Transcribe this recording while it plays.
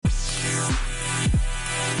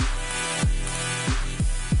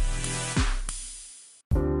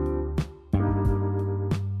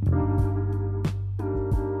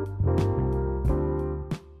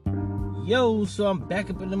Yo, so I'm back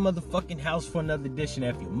up in the motherfucking house for another edition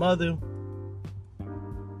of Your Mother.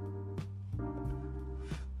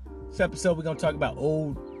 This episode, we're gonna talk about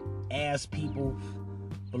old ass people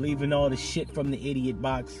believing all the shit from the idiot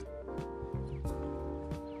box.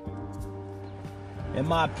 In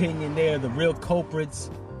my opinion, they're the real culprits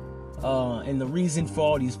and the reason for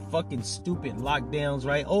all these fucking stupid lockdowns,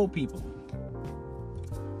 right? Old people.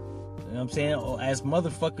 You know what I'm saying? As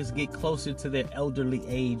motherfuckers get closer to their elderly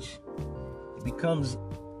age, it becomes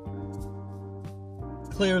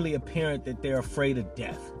clearly apparent that they're afraid of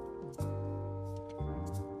death.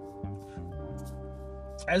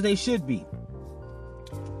 As they should be.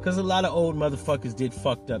 Because a lot of old motherfuckers did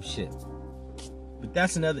fucked up shit. But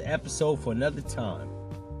that's another episode for another time.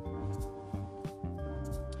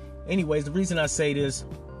 Anyways, the reason I say this,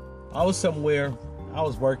 I was somewhere, I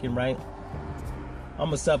was working, right?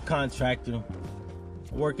 I'm a subcontractor.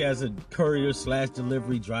 I work as a courier /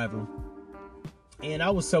 delivery driver. And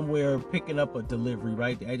I was somewhere picking up a delivery,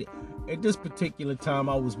 right? At this particular time,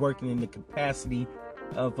 I was working in the capacity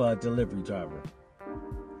of a delivery driver.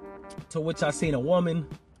 To which I seen a woman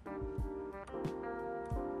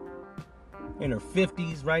in her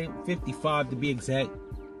 50s, right? 55 to be exact.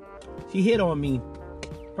 She hit on me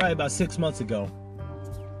probably about 6 months ago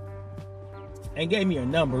and gave me her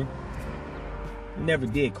number. Never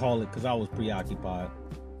did call it because I was preoccupied.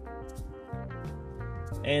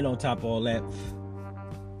 And on top of all that,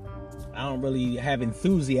 I don't really have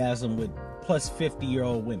enthusiasm with plus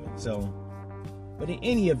 50-year-old women. So, but in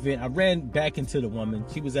any event, I ran back into the woman.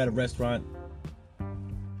 She was at a restaurant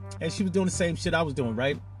and she was doing the same shit I was doing,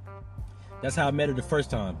 right? That's how I met her the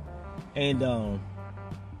first time. And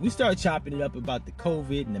we started chopping it up about the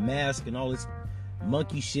COVID and the mask and all this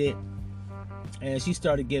monkey shit. And she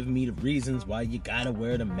started giving me the reasons why you gotta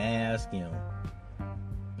wear the mask, you know,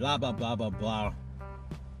 blah, blah, blah, blah, blah.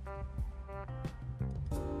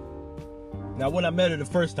 Now, when I met her the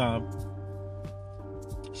first time,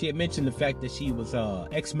 she had mentioned the fact that she was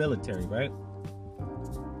ex-military, right?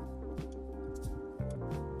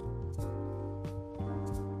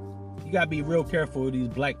 You gotta be real careful with these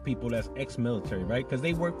black people that's ex-military, right? Because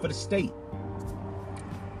they work for the state.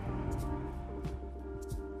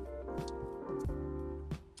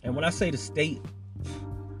 And when I say the state,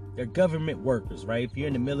 they're government workers, right? If you're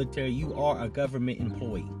in the military, you are a government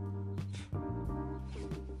employee.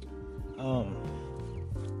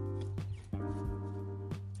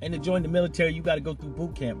 And to join the military, you got to go through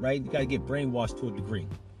boot camp, right? You got to get brainwashed to a degree.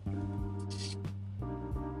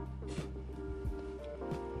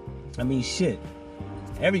 I mean, shit.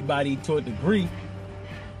 Everybody, to a degree,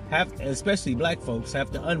 especially black folks, have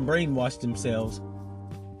to unbrainwash themselves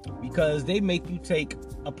because they make you take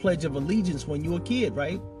a pledge of allegiance when you're a kid,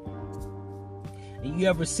 right? And you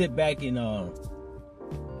ever sit back and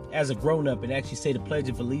as a grown-up and actually say the pledge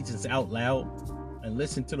of allegiance out loud and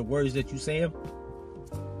listen to the words that you say?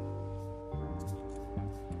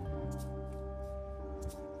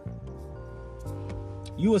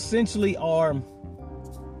 You essentially are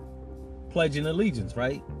pledging allegiance,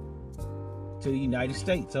 right? To the United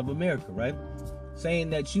States of America, right?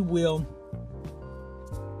 Saying that you will,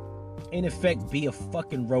 in effect, be a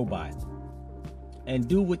fucking robot and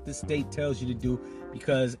do what the state tells you to do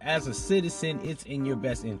because as a citizen, it's in your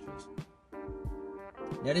best interest.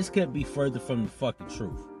 Now, this could be further from the fucking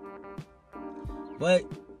truth. But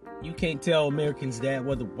you can't tell Americans that,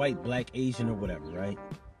 whether white, black, Asian, or whatever, right?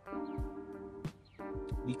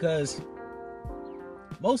 Because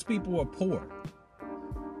most people are poor.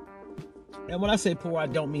 And when I say poor, I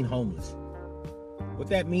don't mean homeless. What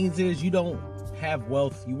that means is you don't have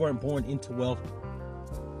wealth. You weren't born into wealth.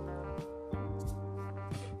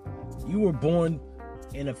 You were born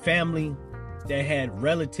in a family that had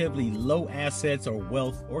relatively low assets or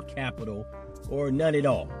wealth or capital or none at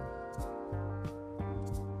all.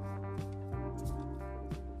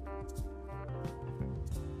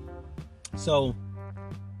 So,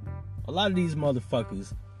 a lot of these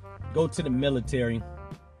motherfuckers go to the military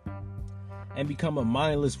and become a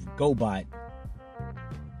mindless GoBot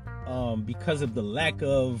because of the lack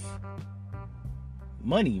of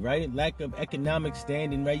money, right? Lack of economic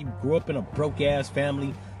standing, right? You grew up in a broke ass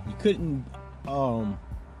family. You couldn't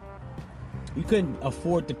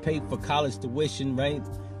afford to pay for college tuition, right?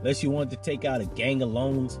 Unless you wanted to take out a gang of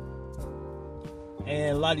loans.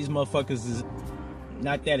 And a lot of these motherfuckers is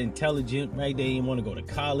not that intelligent, right? They didn't want to go to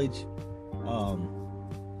college.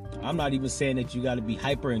 I'm not even saying that you got to be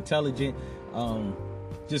hyper intelligent.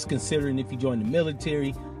 Just considering if you join the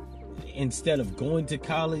military instead of going to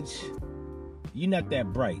college, you're not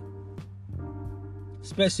that bright.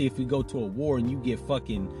 Especially if you go to a war and you get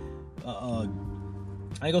fucking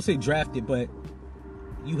I ain't gonna say drafted, but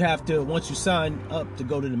you have to, once you sign up to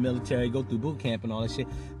go to the military, go through boot camp and all that shit,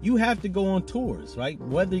 you have to go on tours, right?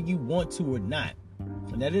 Whether you want to or not.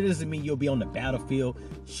 And that doesn't mean you'll be on the battlefield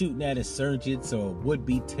shooting at insurgents or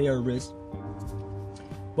would-be terrorists.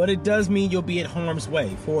 But it does mean you'll be at harm's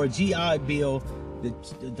way. For a GI Bill,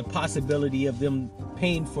 the possibility of them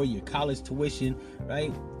paying for your college tuition,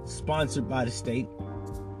 right? Sponsored by the state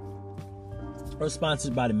or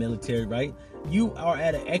sponsored by the military, right? You are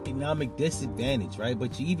at an economic disadvantage, right?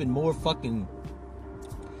 But you're even more fucking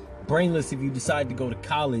brainless if you decide to go to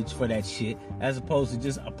college for that shit, as opposed to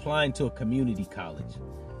just applying to a community college.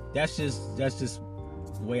 That's just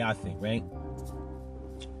the way I think, right?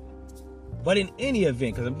 But in any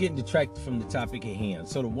event, because I'm getting detracted from the topic at hand.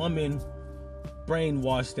 So the woman,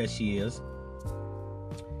 brainwashed that she is,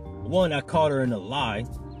 one, I caught her in a lie,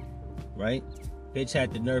 right? Bitch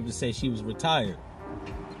had the nerve to say she was retired.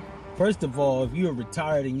 First of all, if you're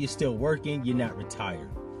retired and you're still working, you're not retired.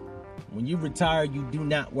 When you retire, you do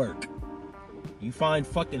not work. You find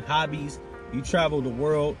fucking hobbies, you travel the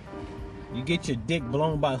world, you get your dick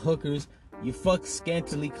blown by hookers, you fuck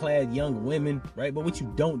scantily clad young women, right? But what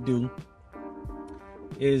you don't do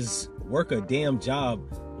is work a damn job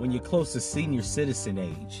when you're close to senior citizen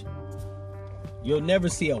age. You'll never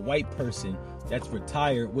see a white person that's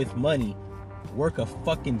retired with money work a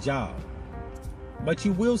fucking job. But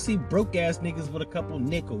you will see broke ass niggas with a couple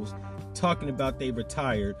nickels talking about they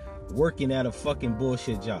retired working at a fucking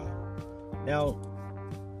bullshit job. Now,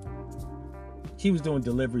 she was doing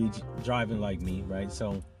delivery driving like me, right?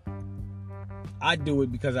 So I do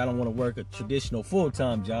it because I don't want to work a traditional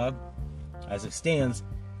full-time job. As it stands,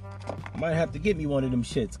 I might have to get me one of them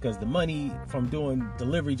shits because the money from doing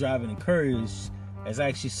delivery driving and couriers has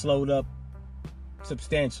actually slowed up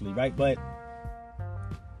substantially, right? But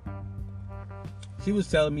she was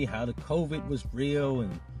telling me how the COVID was real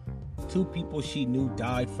and 2 people she knew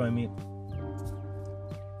died from it.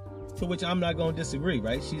 To which I'm not going to disagree,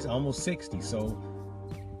 right? She's almost 60, so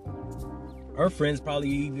her friends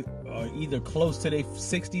probably are either close to their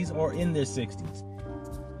 60s or in their 60s.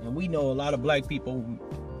 And we know a lot of black people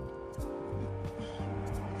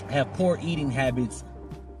have poor eating habits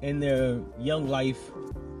in their young life.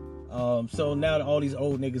 So now all these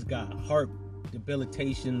old niggas got heart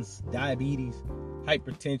debilitations, diabetes,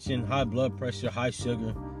 hypertension, high blood pressure, high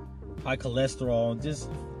sugar, high cholesterol, just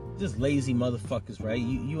lazy motherfuckers, right?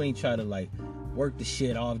 You ain't try to like work the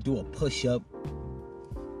shit off, do a push-up.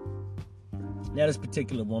 Now this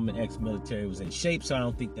particular woman, ex-military, was in shape, so I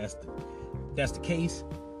don't think that's the case.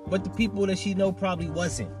 But the people that she know probably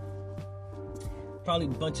wasn't. Probably a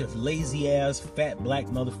bunch of lazy ass fat black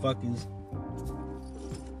motherfuckers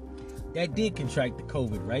that did contract the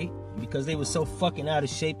COVID, right? Because they were so fucking out of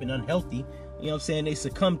shape and unhealthy, you know what I'm saying, they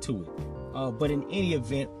succumbed to it. But in any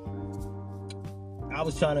event, I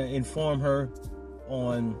was trying to inform her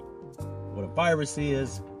on what a virus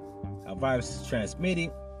is, how viruses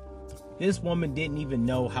transmitted. This woman didn't even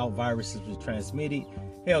know how viruses were transmitted.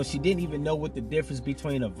 Hell, she didn't even know what the difference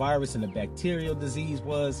between a virus and a bacterial disease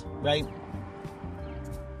was, right?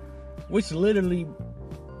 Which literally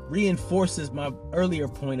reinforces my earlier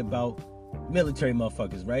point about military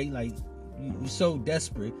motherfuckers, right? Like, you're so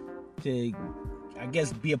desperate to, I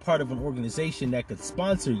guess, be a part of an organization that could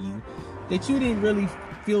sponsor you that you didn't really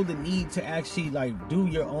feel the need to actually, like, do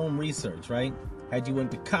your own research, right? Had you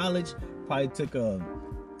went to college, probably took a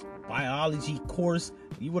biology course,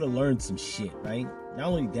 you would have learned some shit, right? Not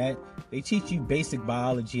only that, they teach you basic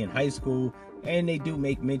biology in high school, and they do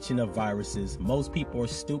make mention of viruses. Most people are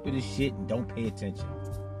stupid as shit and don't pay attention.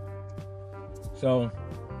 So,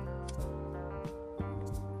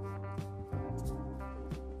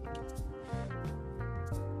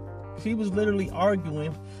 she was literally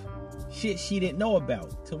arguing shit she didn't know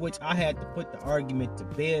about, to which I had to put the argument to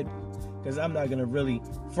bed, because I'm not going to really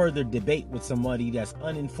further debate with somebody that's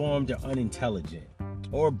uninformed or unintelligent,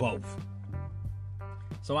 or both.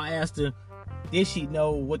 So I asked her, did she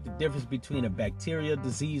know what the difference between a bacterial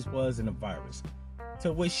disease was and a virus?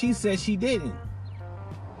 To which she said she didn't.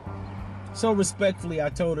 So respectfully, I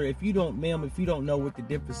told her, if you don't know what the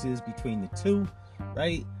difference is between the two,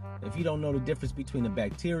 right? If you don't know the difference between a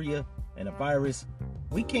bacteria and a virus,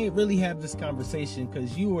 we can't really have this conversation,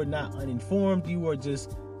 because you are not uninformed. You are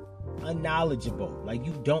just unknowledgeable. Like,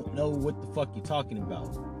 you don't know what the fuck you're talking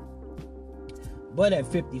about. But at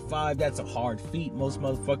 55, that's a hard feat. Most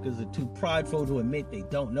motherfuckers are too prideful to admit they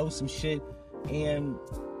don't know some shit. And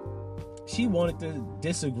she wanted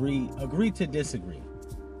to agree to disagree.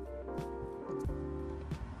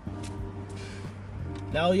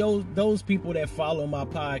 Now, those people that follow my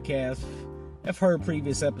podcast have heard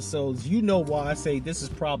previous episodes, you know why I say this is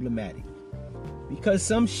problematic. Because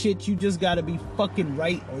some shit you just gotta be fucking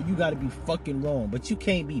right or you gotta be fucking wrong. But you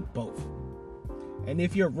can't be both. And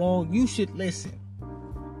if you're wrong, you should listen.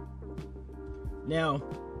 Now,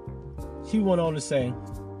 she went on to say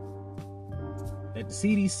that the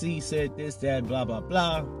CDC said this, that, blah, blah,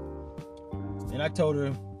 blah. And I told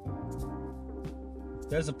her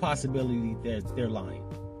there's a possibility that they're lying.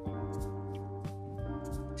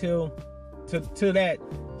 Till that,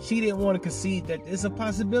 she didn't want to concede that there's a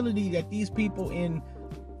possibility that these people in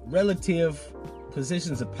relative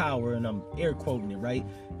positions of power, and I'm air quoting it, right?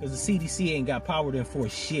 Because the CDC ain't got power to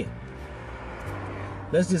enforce shit.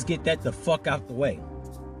 Let's just get that the fuck out the way.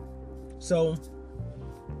 So,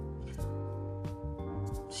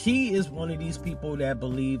 she is one of these people that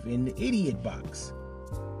believe in the idiot box.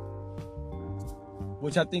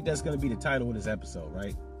 Which I think that's going to be the title of this episode,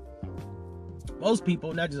 right? Most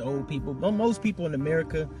people, not just old people, but most people in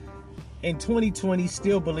America in 2020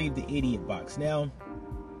 still believe the idiot box. Now,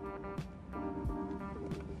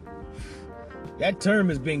 that term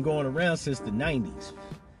has been going around since the 90s.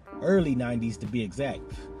 Early 90s to be exact.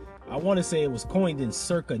 I want to say it was coined in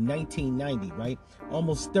circa 1990, right?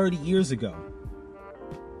 Almost 30 years ago.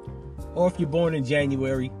 Or if you're born in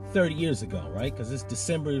January, 30 years ago, right? Because it's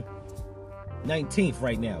December 19th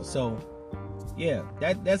right now. So, yeah,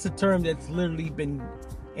 that's a term that's literally been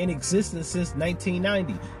in existence since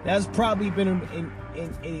 1990. That's probably been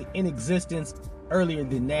in existence earlier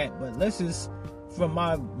than that, but let's just, from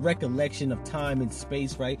my recollection of time and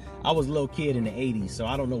space, right? I was a little kid in the 80s, so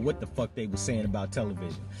I don't know what the fuck they were saying about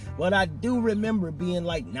television. But I do remember being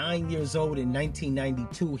like 9 years old in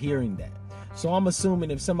 1992 hearing that. So I'm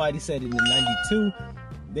assuming if somebody said it in 92,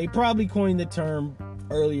 they probably coined the term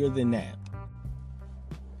earlier than that.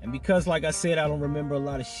 And because, like I said, I don't remember a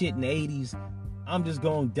lot of shit in the 80s, I'm just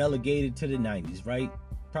going to delegate it to the 90s, right?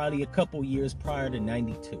 Probably a couple years prior to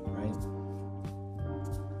 92, right?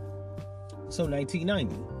 So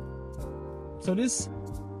 1990. So this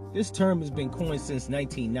term has been coined since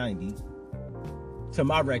 1990, to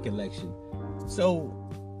my recollection. So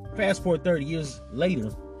fast forward 30 years later,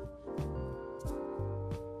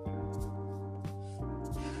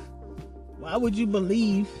 why would you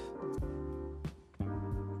believe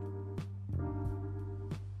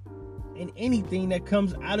in anything that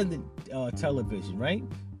comes out of the television, right?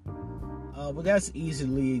 Well, that's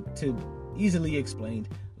easily explained.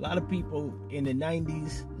 A lot of people in the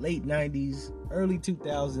 90s, late 90s, early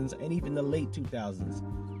 2000s, and even the late 2000s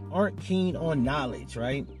aren't keen on knowledge,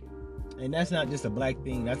 right? And that's not just a black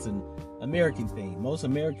thing, that's an American thing. Most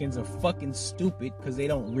Americans are fucking stupid because they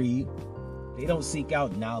don't read. They don't seek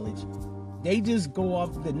out knowledge. They just go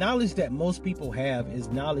off. The knowledge that most people have is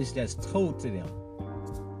knowledge that's told to them.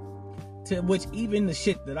 To which even the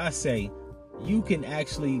shit that I say, you can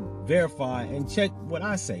actually verify and check what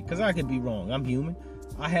I say. Because I could be wrong. I'm human.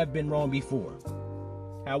 I have been wrong before.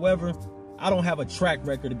 However, I don't have a track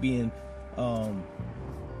record of being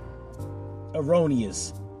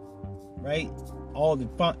erroneous, right? All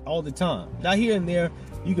the time. Now here and there,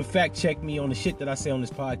 you can fact check me on the shit that I say on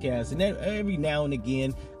this podcast, and then every now and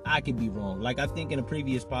again, I can be wrong. Like I think in a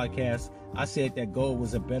previous podcast, I said that gold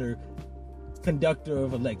was a better conductor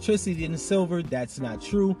of electricity than silver. That's not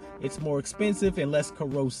true. It's more expensive and less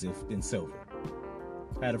corrosive than silver.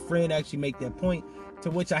 I had a friend actually make that point,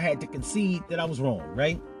 to which I had to concede that I was wrong,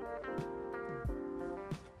 right?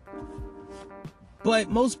 But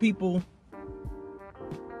most people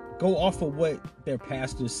go off of what their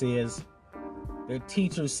pastor says, their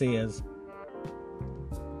teacher says,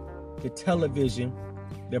 the television,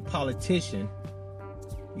 their politician,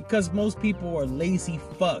 because most people are lazy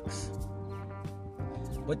fucks.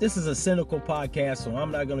 But this is a cynical podcast, so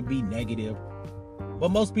I'm not going to be negative. But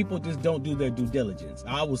most people just don't do their due diligence.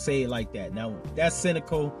 I will say it like that. Now, that's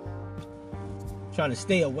cynical. Trying to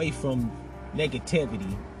stay away from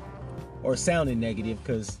negativity or sounding negative,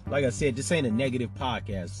 because, like I said, this ain't a negative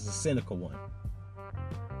podcast. It's a cynical one.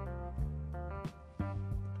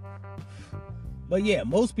 But yeah,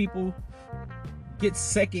 most people get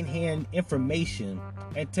secondhand information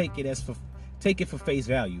and take it for face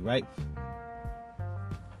value, right?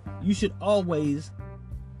 You should always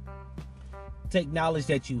take knowledge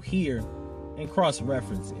that you hear and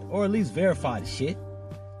cross-reference it, or at least verify the shit.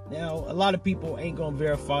 Now, a lot of people ain't gonna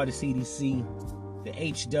verify the CDC, the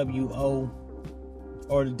HWO,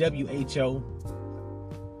 or the WHO,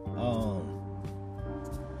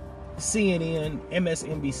 CNN,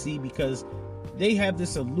 MSNBC, because they have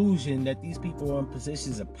this illusion that these people are in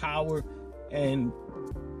positions of power, and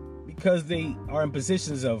because they are in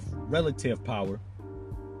positions of relative power,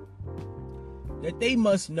 that they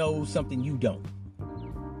must know something you don't.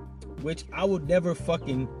 Which I would never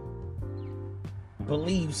fucking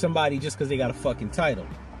believe somebody just because they got a fucking title.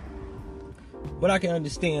 But I can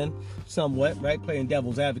understand somewhat, right? Playing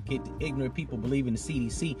devil's advocate, the ignorant people believe in the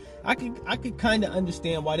CDC. I could kind of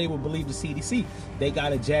understand why they would believe the CDC. They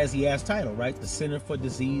got a jazzy ass title, right? The Center for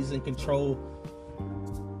Disease and Control.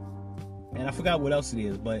 And I forgot what else it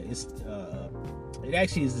is, but it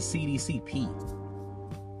actually is the CDCP.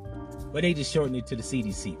 But they just shortened it to the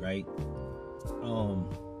CDC, right?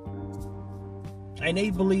 And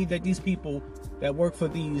they believe that these people that work for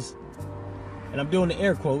these, and I'm doing the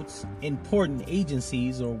air quotes, important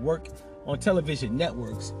agencies or work on television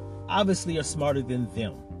networks, obviously are smarter than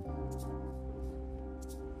them.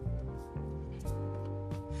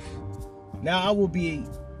 Now, I will be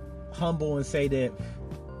humble and say that,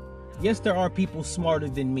 yes, there are people smarter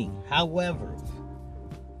than me. However,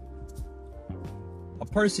 a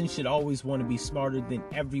person should always want to be smarter than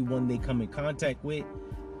everyone they come in contact with.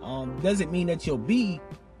 Doesn't mean that you'll be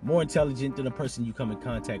more intelligent than a person you come in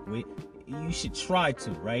contact with. You should try to,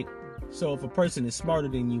 right? So if a person is smarter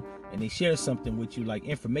than you and they share something with you, like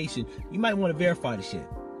information, you might want to verify the shit.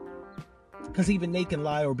 Because even they can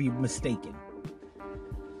lie or be mistaken.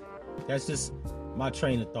 That's just my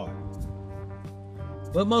train of thought.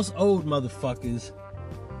 But most old motherfuckers,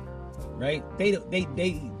 right? They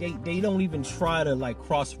don't even try to like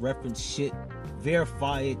cross-reference shit,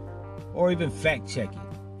 verify it, or even fact-check it.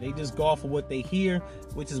 They just go off of what they hear,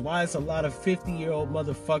 which is why it's a lot of 50-year-old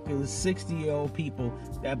motherfuckers, 60-year-old people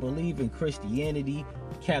that believe in Christianity,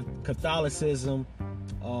 Catholicism,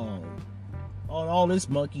 on all this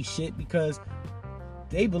monkey shit, because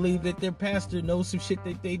they believe that their pastor knows some shit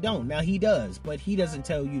that they don't. Now, he does, but he doesn't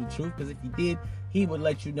tell you the truth, because if he did, he would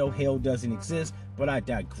let you know hell doesn't exist, but I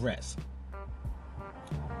digress.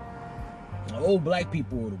 Old black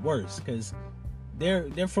people are the worst, because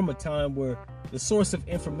they're from a time where the source of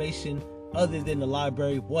information other than the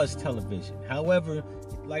library was television. However,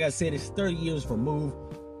 like I said, it's 30 years removed.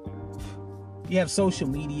 You have social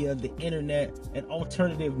media, the internet, and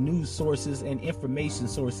alternative news sources and information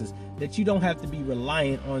sources that you don't have to be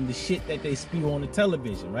reliant on the shit that they spew on the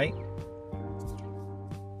television, right?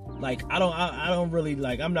 Like, I don't really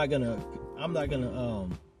like, I'm not gonna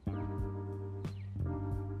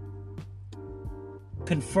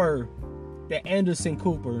confer that Anderson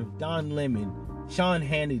Cooper, Don Lemon, Sean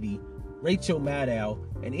Hannity, Rachel Maddow,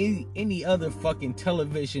 and any other fucking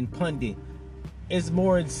television pundit is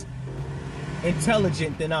more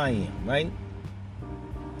intelligent than I am, right?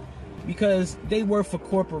 Because they work for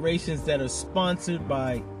corporations that are sponsored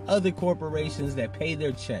by other corporations that pay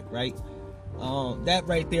their check, right? That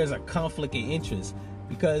right there is a conflict of interest,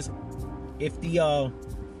 because if the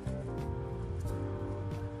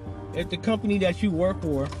company that you work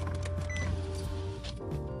for,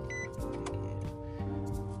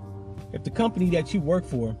 if the company that you work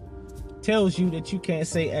for tells you that you can't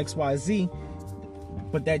say XYZ,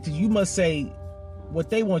 but that you must say what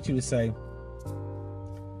they want you to say,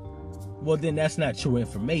 well, then that's not true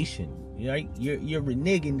information, right? You're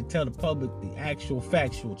reneging to tell the public the actual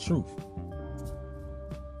factual truth.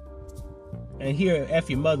 And here at F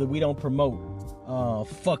Your Mother, we don't promote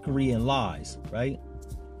fuckery and lies, right?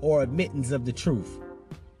 Or admittance of the truth.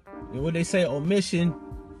 And when they say omission,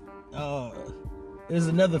 is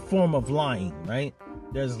another form of lying, right?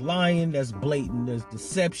 There's lying that's blatant. There's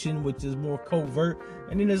deception, which is more covert.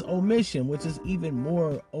 And then there's omission, which is even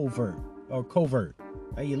more overt or covert.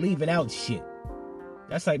 Right? You're leaving out shit.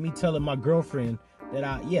 That's like me telling my girlfriend that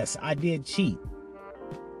I did cheat.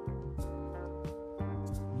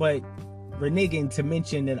 But reneging to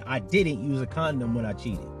mention that I didn't use a condom when I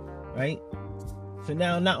cheated, right? So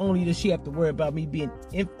now not only does she have to worry about me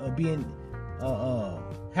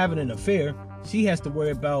having an affair, she has to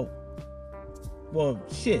worry about, well,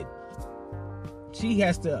 shit. She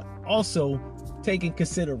has to also take in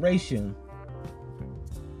consideration,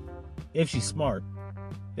 if she's smart,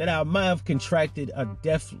 that I might have contracted a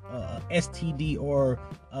STD or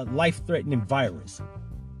a life-threatening virus.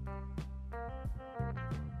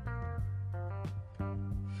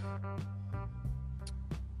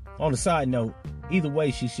 On a side note, either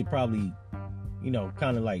way, she should probably,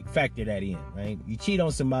 kind of like factor that in, right? You cheat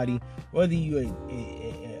on somebody, whether you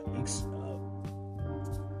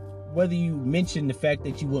mention the fact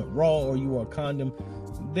that you went raw or you wore a condom,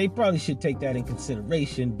 they probably should take that in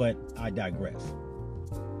consideration, but I digress.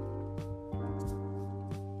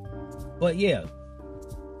 But yeah,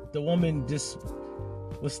 the woman just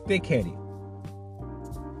was thick-headed. You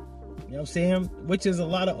know what I'm saying? Which is a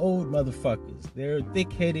lot of old motherfuckers. They're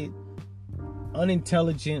thick-headed,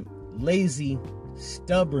 unintelligent, lazy,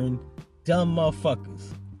 stubborn, dumb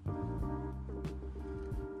motherfuckers.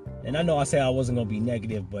 And I know I said I wasn't gonna be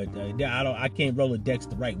negative, but I can't Rolodex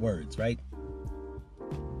the right words, right?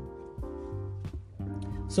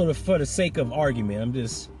 So for the sake of argument, I'm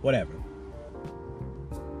just whatever.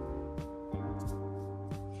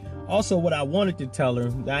 Also, what I wanted to tell her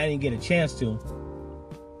that I didn't get a chance to,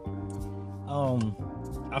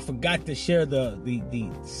 I forgot to share the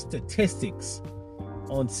statistics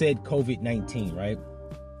on said COVID-19, right?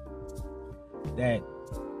 That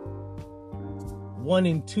 1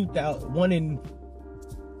 in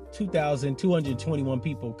 2,221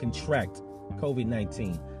 people contract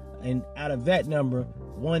COVID-19. And out of that number,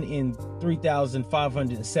 1 in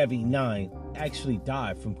 3,579 actually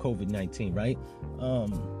died from COVID-19, right?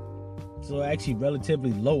 So actually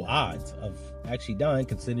relatively low odds of actually dying,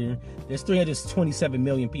 considering there's 327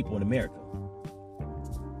 million people in America.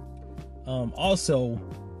 Also,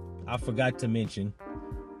 I forgot to mention,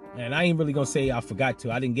 and I ain't really gonna say I forgot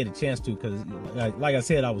to. I didn't get a chance to because, like I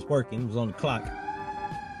said, I was working. It was on the clock.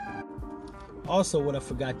 Also, what I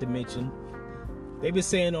forgot to mention, they've been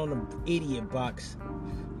saying on the idiot box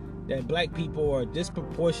that black people are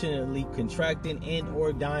disproportionately contracting and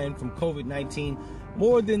or dying from COVID-19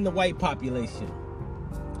 more than the white population.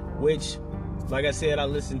 Which, like I said, I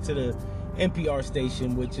listened to the NPR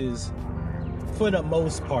station, which is, for the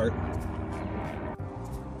most part,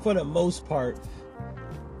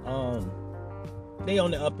 they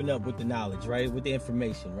on the up and up with the knowledge, right? With the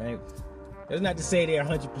information, right? That's not to say they're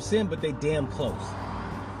 100%, but they damn close.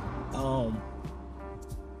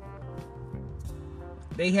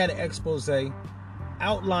 They had an expose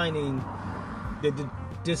outlining the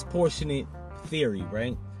disproportionate theory,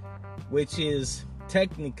 right? Which is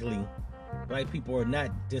technically black people are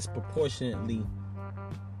not disproportionately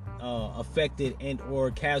affected and or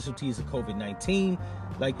casualties of COVID-19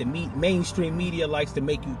 like the mainstream media likes to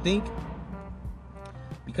make you think,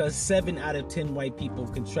 because 7 out of 10 white people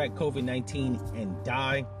contract COVID-19 and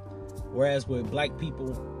die, whereas with black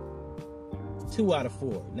people 2 out of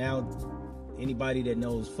 4. Now anybody that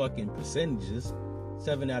knows fucking percentages,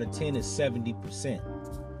 7 out of 10 is 70%.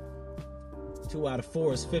 2 out of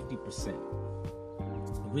 4 is 50%.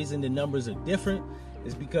 The reason the numbers are different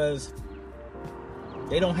is because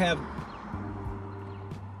they don't have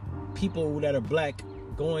people that are black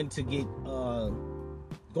going to the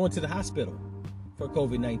hospital for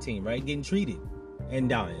COVID-19, right? Getting treated and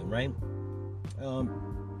dying, right?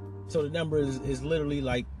 So the number is literally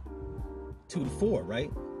like 2 to 4,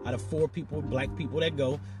 right? Out of 4 people, black people that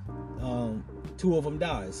go, 2 of them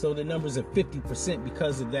die. So the numbers are 50%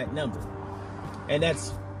 because of that number. And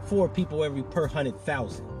that's 4 people every per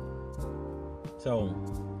 100,000. So,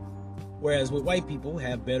 whereas with white people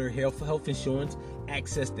have better health insurance,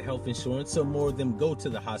 access to health insurance, so more of them go to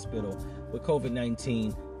the hospital with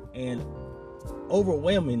COVID-19, and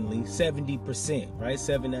overwhelmingly 70%, right?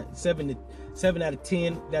 7 out of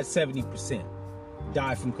 10, that's 70%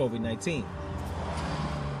 die from COVID-19.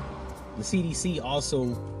 The CDC also,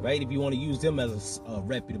 right, if you want to use them as a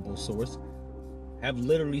reputable source, have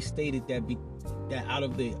literally stated that out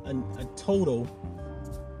of a total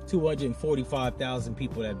 245,000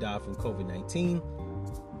 people that have died from COVID-19,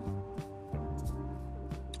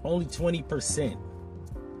 only 20 to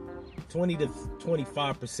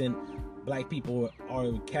 25% black people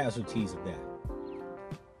are casualties of that.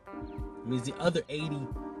 It means the other 80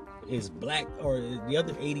 is black, or the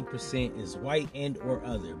other 80% is white and or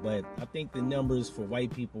other. But I think the numbers for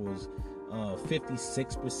white people is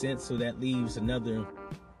 56%, so that leaves another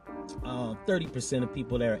 30% of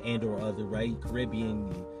people that are and or other, right?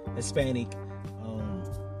 Caribbean, Hispanic,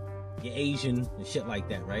 your Asian and shit like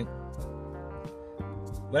that, right?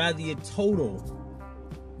 But out of the total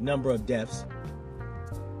number of deaths,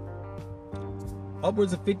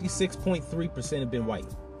 upwards of 56.3% have been white.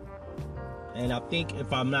 And I think,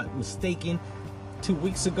 if I'm not mistaken, 2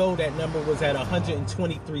 weeks ago that number was at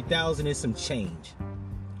 123,000 and some change.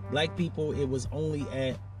 Black people, it was only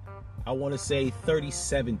at, I want to say,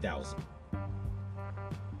 37,000.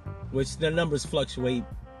 Which the numbers fluctuate,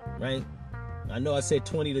 right? I know I said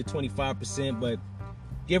 20 to 25%, but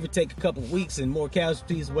give or take a couple of weeks and more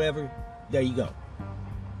casualties, whatever, there you go.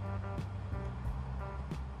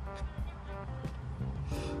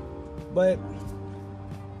 But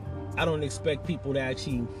I don't expect people to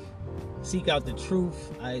actually seek out the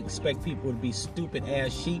truth. I expect people to be stupid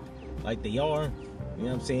ass sheep like they are. You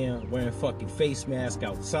know what I'm saying? Wearing fucking face mask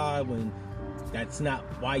outside when that's not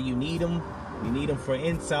why you need them. You need them for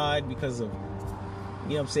inside because of,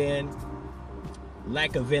 you know what I'm saying,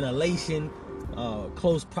 lack of ventilation,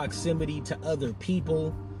 close proximity to other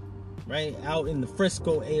people, right? Out in the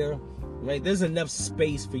Frisco air, right? There's enough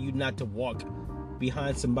space for you not to walk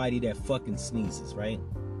behind somebody that fucking sneezes, right?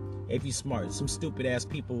 If you're smart. Some stupid ass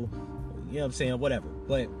people, you know what I'm saying, whatever.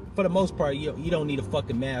 But for the most part, you don't need a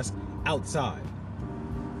fucking mask outside,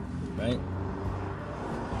 right?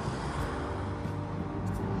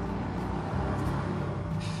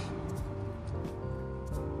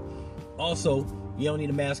 Also, you don't need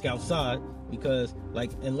a mask outside because,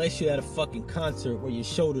 like, unless you're at a fucking concert where you're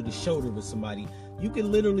shoulder to shoulder with somebody, you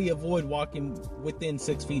can literally avoid walking within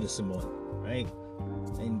 6 feet of someone, right?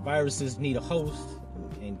 And viruses need a host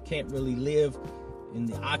and can't really live in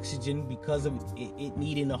the oxygen because of it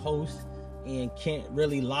needing a host, and can't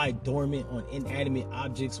really lie dormant on inanimate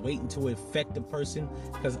objects waiting to infect a person,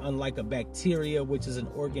 because unlike a bacteria, which is an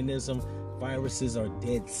organism, viruses are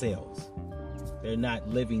dead cells. They're not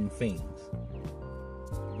living things.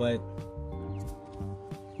 But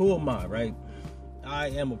who am I, right? I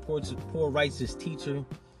am a poor righteous teacher,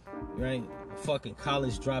 right? A fucking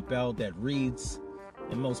college dropout that reads,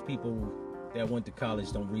 and most people that went to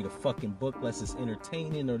college don't read a fucking book unless it's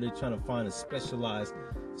entertaining or they're trying to find a specialized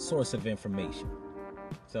source of information.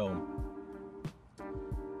 So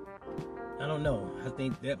I don't know. I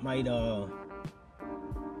think that might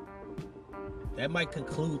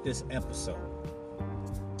conclude this episode.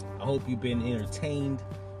 I hope you've been entertained,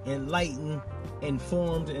 enlightened,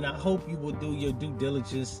 informed, and I hope you will do your due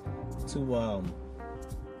diligence to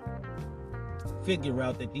figure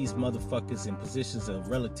out that these motherfuckers in positions of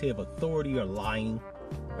relative authority are lying,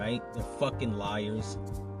 right? They're fucking liars.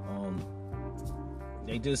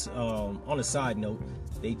 They just, on a side note,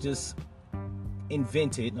 they just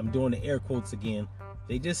invented, I'm doing the air quotes again,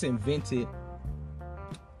 they just invented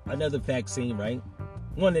another vaccine, right?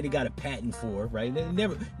 One that they got a patent for, right? They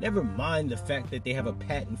never mind the fact that they have a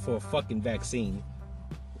patent for a fucking vaccine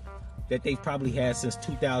that they've probably had since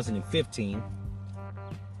 2015.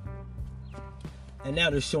 And now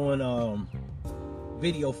they're showing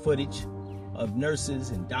video footage of nurses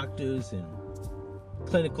and doctors and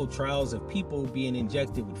clinical trials of people being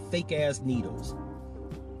injected with fake ass needles.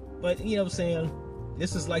 But you know what I'm saying?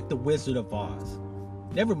 This is like the Wizard of Oz.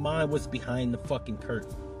 Never mind what's behind the fucking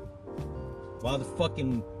curtain. While the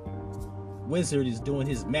fucking wizard is doing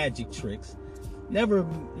his magic tricks, never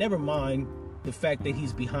mind the fact that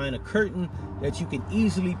he's behind a curtain that you can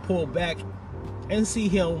easily pull back and see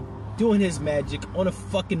him doing his magic on a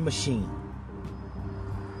fucking machine.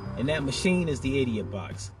 And that machine is the Idiot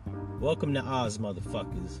Box. Welcome to Oz,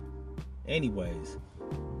 motherfuckers. Anyways,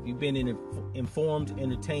 if you've been informed,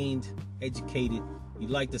 entertained, educated, you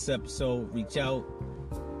like this episode, reach out.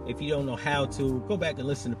 If you don't know how to, go back and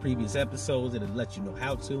listen to previous episodes. It'll let you know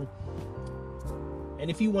how to. And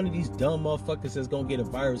if you one of these dumb motherfuckers that's gonna get a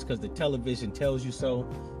virus because the television tells you so,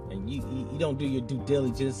 and you don't do your due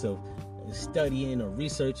diligence of studying or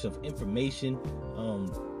research of information,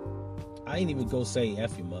 I ain't even go say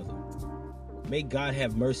F your mother. May God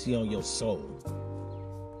have mercy on your soul.